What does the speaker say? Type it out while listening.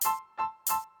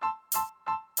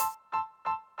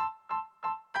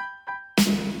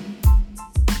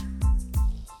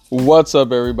What's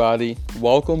up, everybody?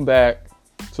 Welcome back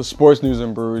to Sports News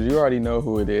and Brews. You already know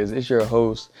who it is. It's your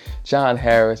host, John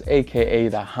Harris, a.k.a.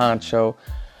 The Honcho.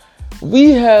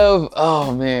 We have,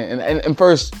 and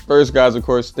first, guys, of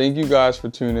course, thank you guys for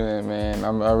tuning in, man.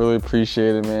 I really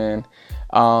appreciate it, man.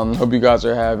 Hope you guys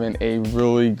are having a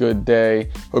really good day.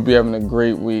 Hope you're having a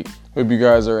great week. Hope you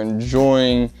guys are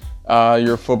enjoying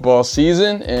your football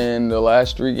season and the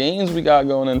last 3 games we got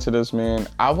going into this, man.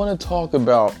 I want to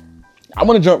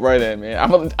jump right in, man.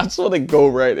 I just want to go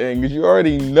right in because you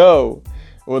already know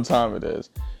what time it is.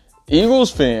 Eagles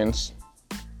fans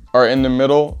are in the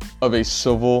middle of a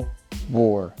civil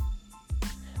war.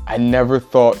 I never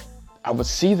thought I would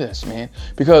see this, man,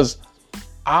 because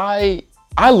I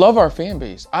love our fan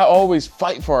base. I always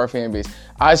fight for our fan base.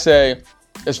 I say,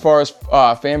 as far as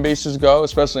fan bases go,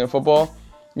 especially in football,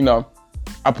 I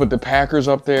put the Packers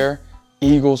up there,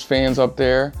 Eagles fans up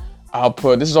there.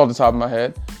 This is off the top of my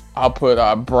head, I'll put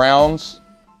Browns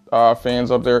fans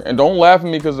up there. And don't laugh at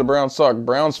me because the Browns suck.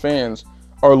 Browns fans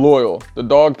are loyal. The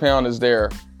dog pound is there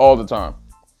all the time.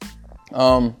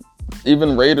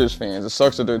 Even Raiders fans. It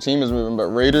sucks that their team is moving, but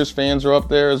Raiders fans are up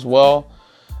there as well.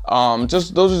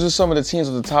 Those are just some of the teams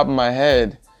at the top of my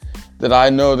head that I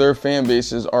know their fan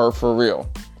bases are for real.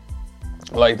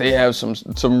 Like, they have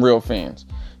some real fans.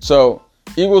 So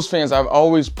Eagles fans, I've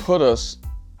always put us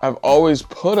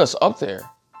up there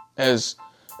as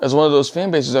one of those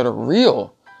fan bases that are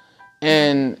real.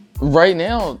 And right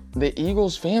now, the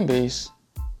Eagles fan base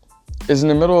is in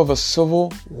the middle of a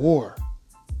civil war.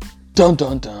 Dun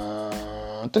dun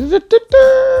dun. Dun, dun, dun,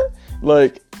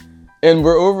 dun. And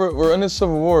we're in this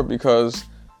civil war because,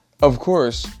 of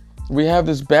course, we have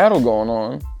this battle going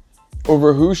on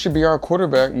over who should be our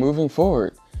quarterback moving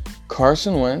forward.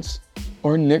 Carson Wentz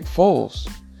or Nick Foles.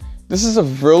 This is a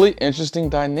really interesting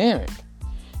dynamic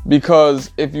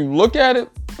because if you look at it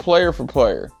player for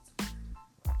player,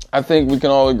 I think we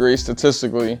can all agree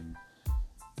statistically,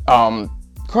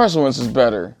 Carson Wentz is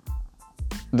better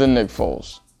than Nick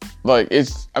Foles.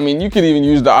 You could even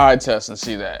use the eye test and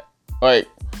see that.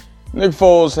 Nick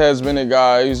Foles has been a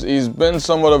guy, he's been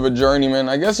somewhat of a journeyman.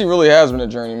 I guess he really has been a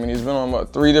journeyman. He's been on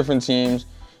 3 different teams.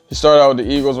 He started out with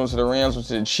the Eagles, went to the Rams, went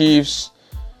to the Chiefs.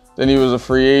 Then he was a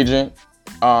free agent.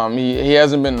 He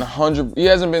hasn't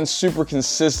been super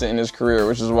consistent in his career,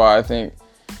 which is why I think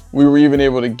we were even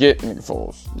able to get Nick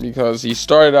Foles, because he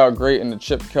started out great in the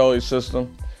Chip Kelly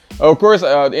system. Of course,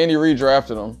 Andy Reid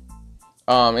drafted him.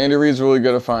 Andy Reid's really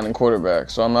good at finding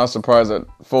quarterbacks, so I'm not surprised that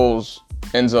Foles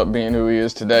ends up being who he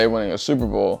is today, winning a Super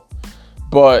Bowl.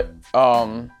 But,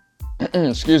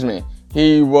 excuse me,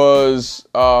 he was,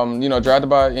 drafted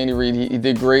by Andy Reid. He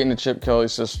did great in the Chip Kelly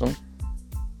system.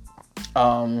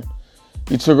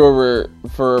 He took over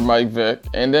for Mike Vick,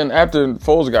 and then after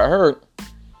Foles got hurt,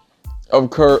 of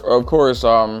course,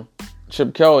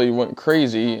 Chip Kelly went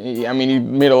crazy. He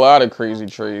made a lot of crazy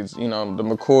trades. The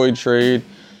McCoy trade.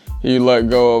 He let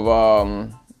go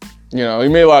of, he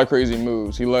made a lot of crazy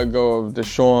moves. He let go of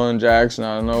Deshaun Jackson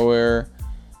out of nowhere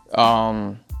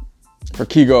for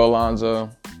Kiko Alonso.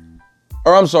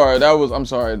 LaShawn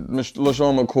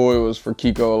McCoy was for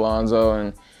Kiko Alonso,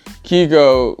 and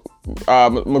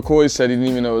McCoy said he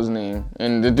didn't even know his name.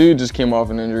 And the dude just came off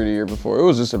an injury the year before. It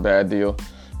was just a bad deal.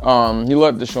 He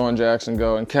let Deshaun Jackson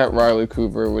go and kept Riley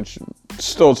Cooper, which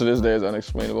still to this day is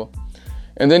unexplainable.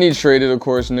 And then he traded, of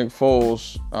course, Nick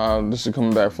Foles. This is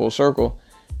coming back full circle.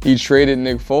 He traded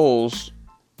Nick Foles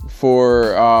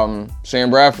for Sam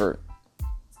Bradford,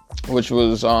 which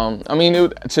was,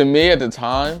 to me at the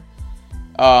time,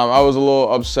 I was a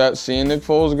little upset seeing Nick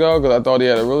Foles go because I thought he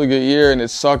had a really good year, and it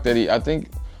sucked that a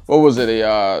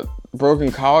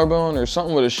broken collarbone or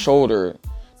something with his shoulder,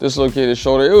 dislocated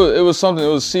shoulder. It was something. It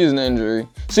was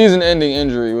season-ending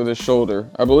injury with his shoulder.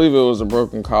 I believe it was a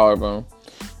broken collarbone,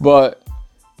 but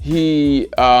he,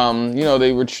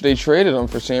 they traded him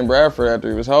for Sam Bradford after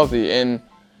he was healthy, and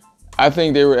I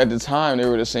think they were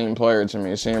the same player to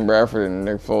me, Sam Bradford and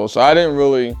Nick Foles. So I didn't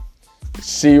really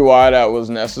see why that was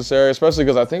necessary, especially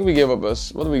because I think we gave up a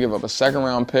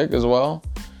second-round pick as well.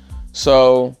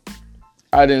 So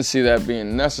I didn't see that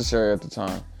being necessary at the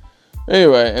time.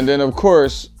 Anyway, and then of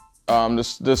course,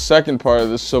 the second part of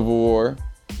the Civil War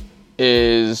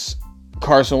is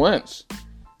Carson Wentz.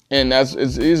 And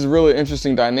it's a really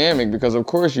interesting dynamic because, of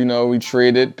course, we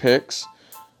traded picks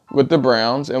with the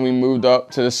Browns and we moved up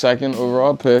to the second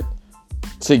overall pick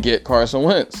to get Carson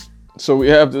Wentz. So we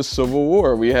have this Civil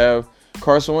War. We have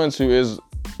Carson Wentz, who is,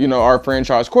 our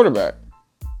franchise quarterback.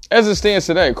 As it stands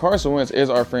today, Carson Wentz is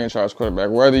our franchise quarterback,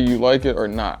 whether you like it or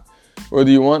not, whether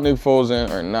you want Nick Foles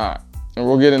in or not. And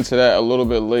we'll get into that a little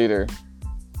bit later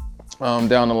down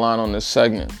the line on this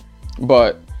segment.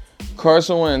 But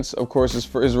Carson Wentz, of course,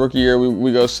 his rookie year,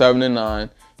 we go 7-9.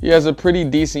 He has a pretty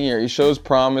decent year. He shows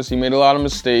promise. He made a lot of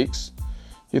mistakes.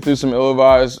 He threw some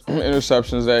ill-advised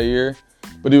interceptions that year,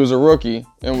 but he was a rookie,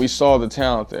 and we saw the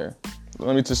talent there.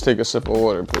 Let me just take a sip of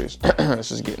water, please.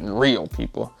 This is getting real,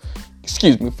 people.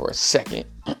 Excuse me for a second.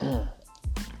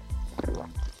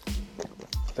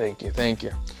 Thank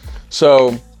you.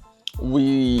 So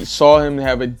we saw him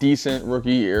have a decent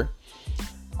rookie year.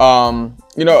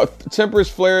 Tempers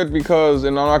flared because,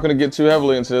 and I'm not going to get too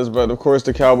heavily into this, but of course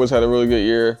the Cowboys had a really good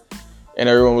year, and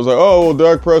everyone was like, oh, well,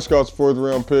 Dak Prescott's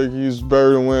 4th-round pick. He's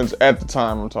better than Wentz. At the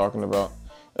time, I'm talking about,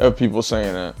 of people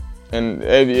saying that. And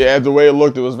the way it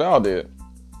looked, it was validated.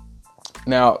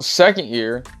 Now, second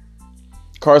year,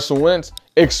 Carson Wentz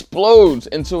explodes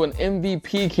into an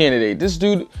MVP candidate. This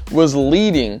dude was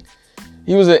leading.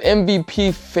 He was an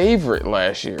MVP favorite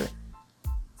last year.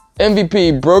 MVP,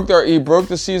 he broke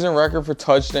the season record for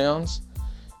touchdowns,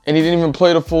 and he didn't even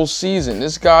play the full season.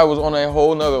 This guy was on a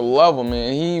whole nother level,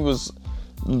 man. He was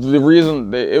the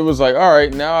reason that it was like, all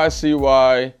right, now I see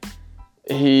why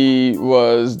he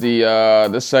was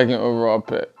the second overall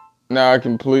pick. Now I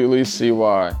completely see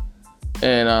why,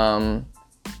 and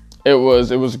it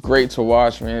was great to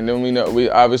watch, man. And then we know we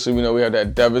have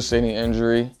that devastating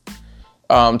injury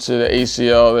to the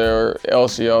ACL there,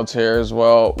 LCL tear as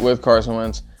well with Carson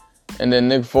Wentz. And then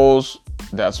Nick Foles,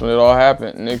 that's when it all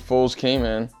happened. Nick Foles came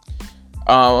in.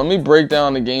 Let me break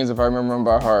down the games if I remember them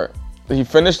by heart. He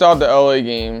finished out the LA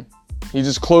game. He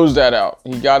just closed that out.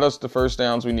 He got us the first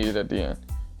downs we needed at the end.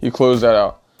 He closed that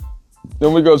out.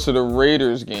 Then we go to the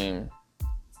Raiders game,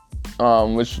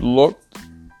 which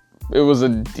it was a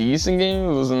decent game.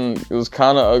 It was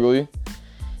kind of ugly.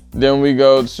 Then we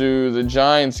go to the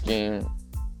Giants game.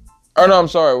 Oh, no, I'm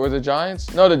sorry. Were the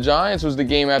Giants? No, the Giants was the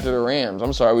game after the Rams.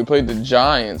 I'm sorry. We played the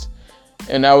Giants,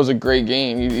 and that was a great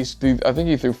game. I think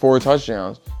he threw 4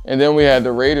 touchdowns. And then we had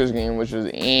the Raiders game, which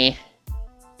was eh.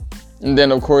 And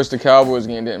then, of course, the Cowboys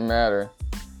game didn't matter.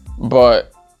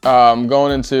 But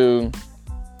going into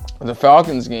the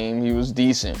Falcons game, he was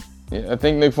decent. Yeah, I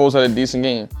think Nick Foles had a decent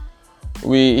game.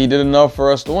 He did enough for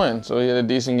us to win, so he had a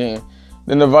decent game.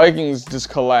 Then the Vikings just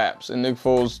collapsed, and Nick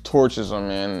Foles torches them,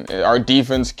 man. Our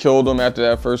defense killed them after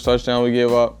that first touchdown we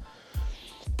gave up.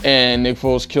 And Nick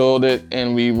Foles killed it,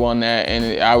 and we won that.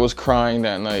 And I was crying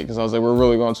that night because I was like, we're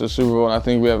really going to the Super Bowl, and I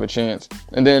think we have a chance.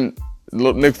 And then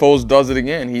Nick Foles does it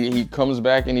again. He comes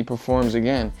back, and he performs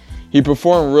again. He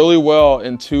performed really well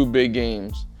in 2 big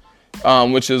games,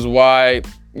 which is why,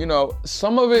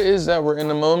 some of it is that we're in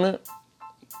the moment.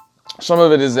 Some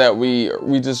of it is that we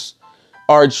just...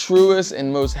 Our truest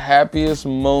and most happiest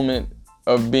moment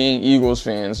of being Eagles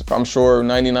fans, I'm sure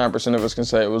 99% of us can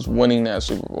say it was winning that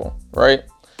Super Bowl, right?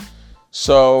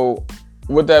 So,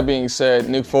 with that being said,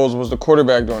 Nick Foles was the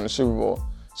quarterback during the Super Bowl.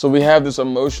 So we have this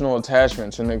emotional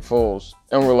attachment to Nick Foles.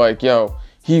 And we're like, yo,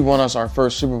 he won us our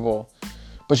first Super Bowl.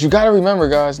 But you got to remember,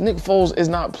 guys, Nick Foles is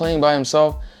not playing by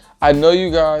himself. I know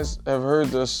you guys have heard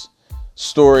this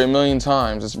story a million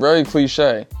times. It's very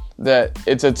cliche that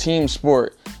it's a team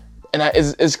sport. And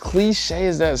as cliche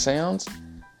as that sounds,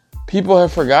 people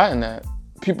have forgotten that.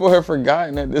 People have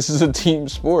forgotten that this is a team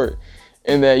sport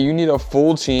and that you need a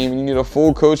full team, you need a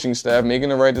full coaching staff making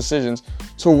the right decisions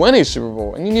to win a Super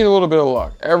Bowl. And you need a little bit of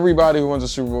luck. Everybody who wins a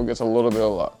Super Bowl gets a little bit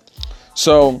of luck.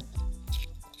 So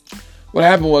what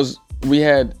happened was we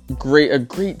had a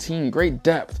great team, great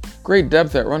depth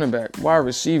at running back, wide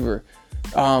receiver.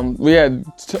 We had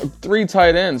 3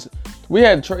 tight ends. We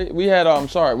had Zach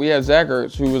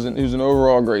Ertz, who's an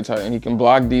overall great tight end. He can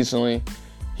block decently.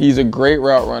 He's a great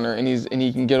route runner, and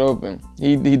he can get open.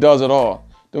 He does it all.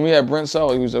 Then we had Brent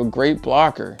Selleck, who's a great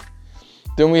blocker.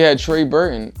 Then we had Trey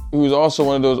Burton, who's also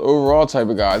one of those overall type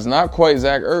of guys. Not quite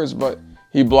Zach Ertz, but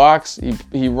he blocks.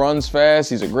 He runs fast.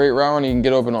 He's a great route runner. He can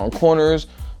get open on corners,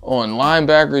 on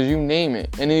linebackers, you name it.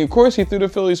 And then, of course, he threw the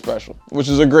Philly special, which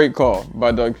is a great call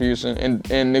by Doug Peterson,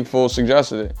 and Nick Foles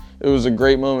suggested it. It was a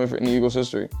great moment in Eagles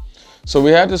history. So we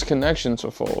had this connection to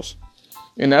Foles.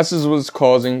 And that's what's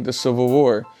causing the Civil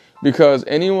War. Because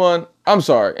anyone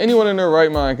in their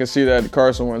right mind can see that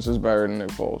Carson Wentz is better than Nick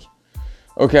Foles.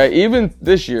 Okay, even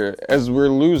this year, as we're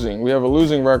losing, we have a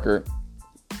losing record.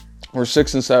 We're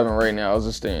 6-7 right now as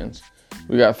it stands.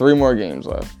 We got 3 more games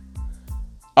left.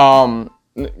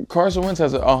 Carson Wentz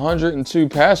has a 102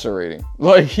 passer rating.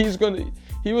 Like, he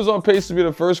was on pace to be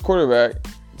the first quarterback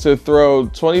to throw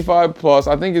 25 plus.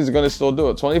 I think he's going to still do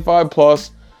it. 25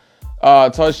 plus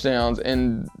touchdowns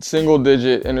and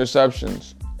single-digit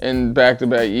interceptions in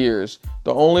back-to-back years.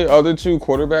 The only other 2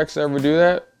 quarterbacks to ever do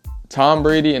that, Tom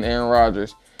Brady and Aaron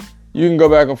Rodgers. You can go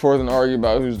back and forth and argue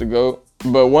about who's the GOAT.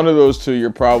 But one of those two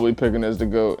you're probably picking as the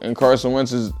GOAT. And Carson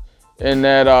Wentz is in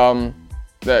that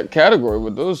category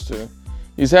with those two.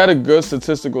 He's had a good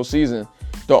statistical season.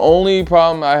 The only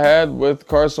problem I had with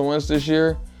Carson Wentz this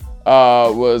year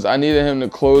was I needed him to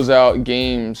close out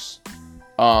games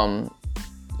and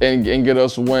get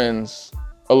us wins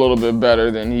a little bit better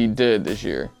than he did this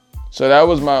year. So that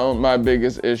was my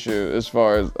biggest issue as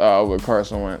far as with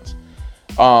Carson Wentz.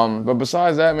 But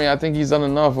besides that, man, I think he's done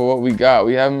enough for what we got.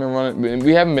 We haven't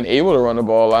been able to run the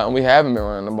ball a lot, and we haven't been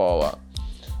running the ball a lot.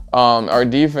 Our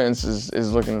defense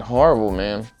is looking horrible,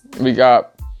 man. We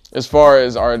got, as far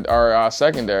as our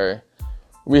secondary,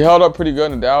 we held up pretty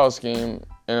good in the Dallas game,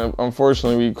 and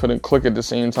unfortunately we couldn't click at the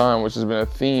same time, which has been a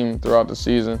theme throughout the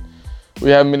season. We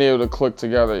haven't been able to click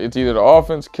together. It's either the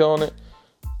offense killing it,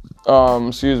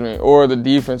 or the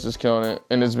defense is killing it,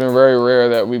 and it's been very rare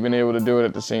that we've been able to do it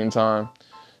at the same time.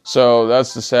 So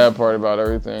that's the sad part about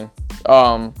everything.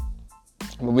 But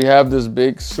we have this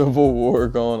big civil war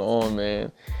going on,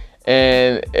 man.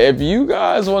 And if you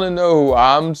guys want to know who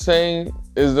I'm saying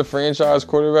is the franchise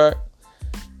quarterback,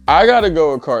 I got to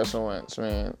go with Carson Wentz,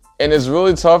 man. And it's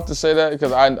really tough to say that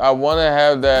because I want to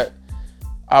have that.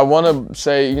 I want to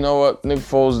say, you know what, Nick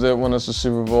Foles did win us a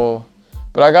Super Bowl.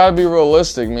 But I got to be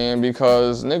realistic, man,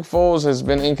 because Nick Foles has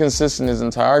been inconsistent his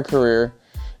entire career.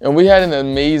 And we had an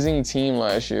amazing team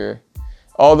last year.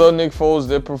 Although Nick Foles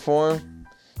did perform,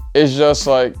 it's just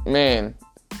like, man,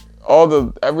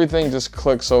 everything just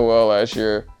clicked so well last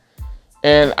year.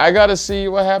 And I got to see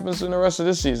what happens in the rest of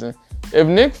this season. If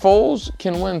Nick Foles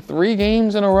can win 3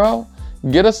 games in a row,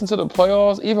 get us into the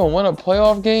playoffs, even win a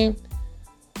playoff game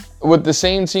with the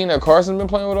same team that Carson's been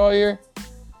playing with all year,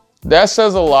 that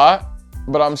says a lot.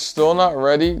 But I'm still not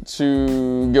ready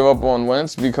to give up on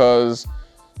Wentz because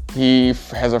he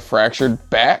has a fractured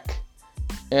back.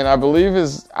 And I believe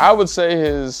his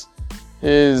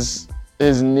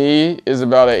knee is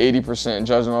about at 80%,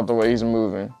 judging off the way he's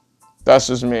moving. That's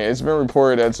just me. It's been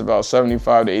reported that it's about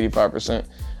 75 to 85%.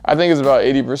 I think it's about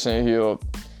 80% healed.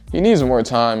 He needs more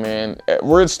time, man.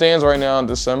 Where it stands right now in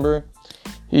December,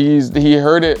 he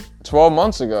hurt it 12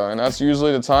 months ago, and that's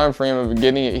usually the time frame of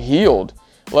getting it healed,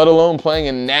 let alone playing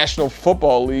in National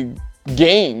Football League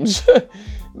games.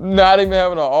 Not even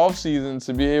having an off season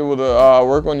to be able to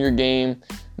work on your game.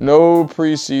 No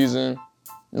preseason.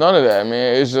 None of that,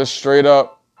 man. It's just straight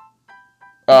up,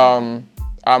 I'm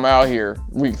out here,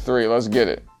 week 3, let's get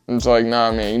it. And it's like,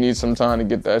 nah, man, you need some time to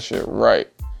get that shit right.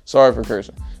 Sorry for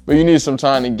cursing. But you need some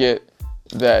time to get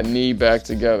that knee back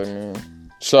together,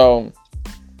 man. So,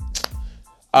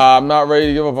 I'm not ready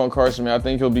to give up on Carson, man. I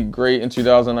think he'll be great in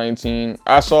 2019.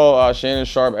 I saw Shannon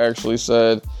Sharp actually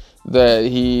said that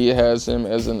he has him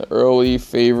as an early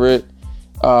favorite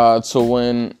to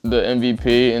win the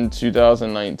MVP in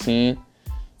 2019.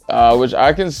 Which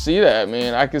I can see that,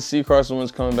 man. I can see Carson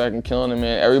Wentz coming back and killing it,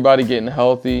 man. Everybody getting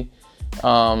healthy.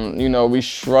 We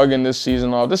shrugging this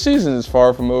season off. This season is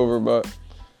far from over, but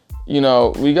there's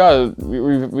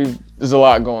a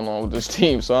lot going on with this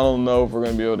team, so I don't know if we're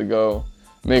gonna be able to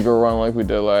make a run like we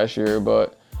did last year.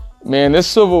 But man, this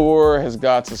civil war has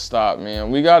got to stop, man.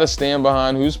 We got to stand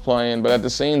behind who's playing, but at the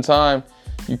same time,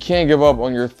 you can't give up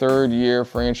on your 3rd-year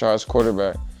franchise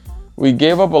quarterback. We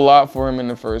gave up a lot for him in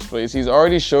the first place. He's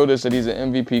already showed us that he's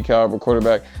an MVP caliber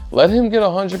quarterback. Let him get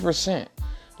 100%.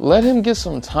 Let him get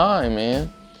some time,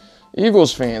 man.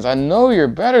 Eagles fans, I know you're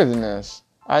better than this.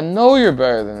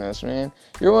 Man.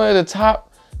 You're one of the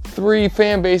top 3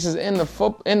 fan bases in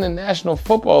the National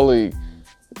Football League.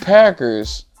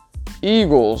 Packers,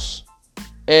 Eagles,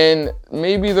 and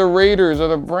maybe the Raiders or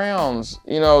the Browns.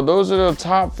 Those are the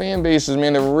top fan bases,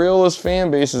 man. The realest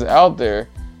fan bases out there.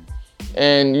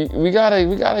 And we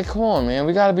gotta come on, man.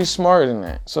 We gotta be smarter than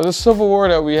that. So the civil war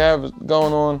that we have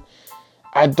going on,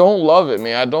 I don't love it,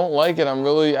 man. I don't like it.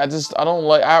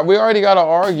 We already gotta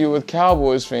argue with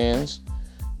Cowboys fans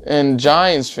and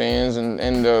Giants fans and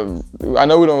I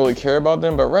know we don't really care about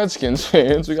them, but Redskins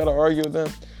fans, we gotta argue with them.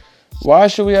 Why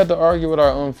should we have to argue with our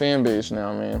own fan base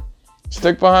now, man?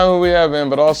 Stick behind who we have, man,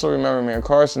 but also remember, man,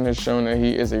 Carson has shown that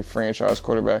he is a franchise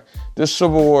quarterback. This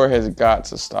civil war has got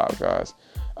to stop, guys.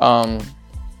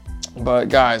 But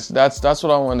guys, that's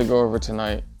what I wanted to go over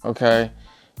tonight. Okay,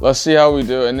 let's see how we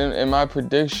do. And then in my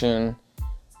prediction,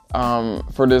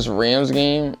 for this Rams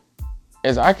game,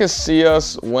 is I could see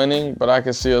us winning, but I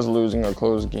could see us losing a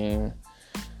close game.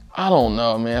 I don't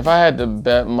know, man. If I had to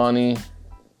bet money,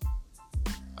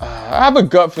 I have a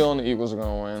gut feeling the Eagles are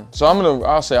gonna win. So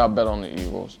I'll say I'll bet on the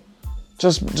Eagles.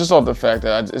 Just off the fact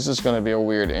that it's just gonna be a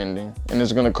weird ending, and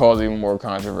it's gonna cause even more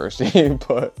controversy.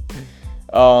 But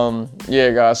yeah,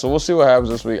 guys. So we'll see what happens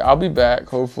this week. I'll be back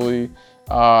hopefully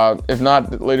If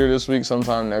not later this week,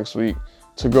 sometime next week,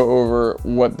 to go over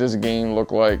what this game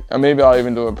looked like. And maybe I'll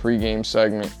even do a pregame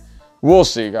segment. We'll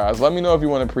see, guys. Let me know if you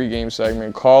want a pregame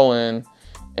segment. Call in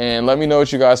and let me know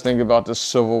what you guys think about this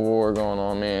civil war going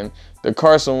on, man. The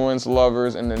Carson Wentz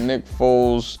lovers and the Nick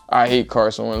Foles, I hate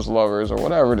Carson Wentz lovers, or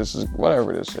whatever this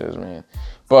is, man.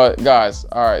 But, guys,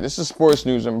 all right, this is Sports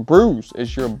News and Brews.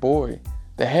 It's your boy,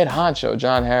 the head honcho,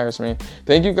 John Harris, man.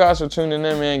 Thank you guys for tuning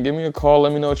in, man. Give me a call.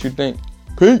 Let me know what you think.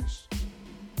 Peace.